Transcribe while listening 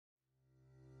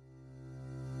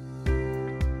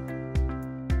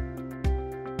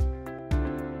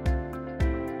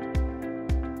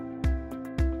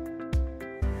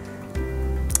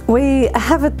We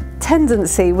have a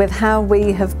tendency with how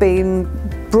we have been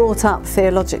brought up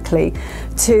theologically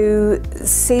to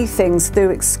see things through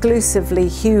exclusively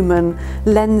human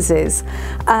lenses,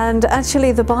 and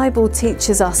actually the Bible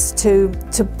teaches us to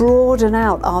broaden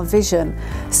out our vision.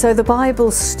 So the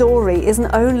Bible's story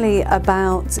isn't only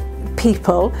about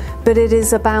people, but it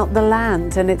is about the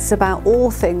land, and it's about all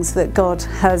things that God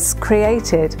has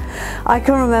created. I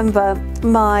can remember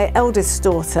my eldest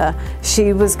daughter,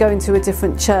 she was going to a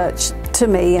different church to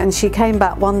me, and she came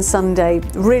back one Sunday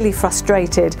really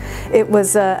frustrated. It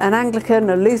was an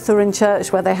Anglican, a Lutheran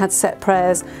church where they had set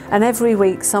prayers, and every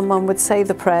week someone would say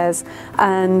the prayers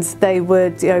and they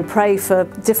would pray for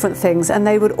different things, and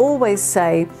they would always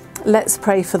say, "Let's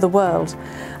pray for the world."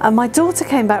 And my daughter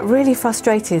came back really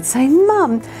frustrated saying,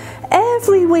 "Mum,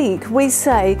 every week we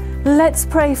say, let's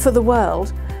pray for the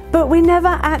world, but we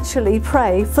never actually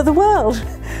pray for the world.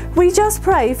 We just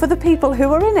pray for the people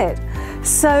who are in it."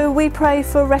 So we pray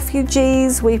for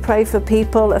refugees, we pray for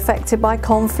people affected by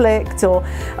conflict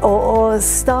or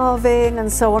starving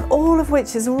and so on, all of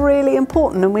which is really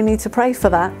important, and we need to pray for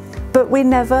that. But we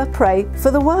never pray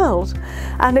for the world.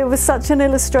 And it was such an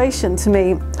illustration to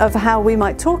me of how we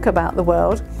might talk about the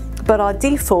world, but our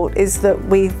default is that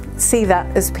we see that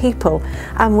as people,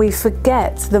 and we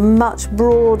forget the much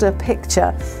broader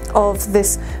picture of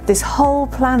this whole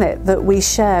planet that we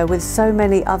share with so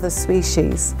many other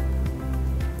species.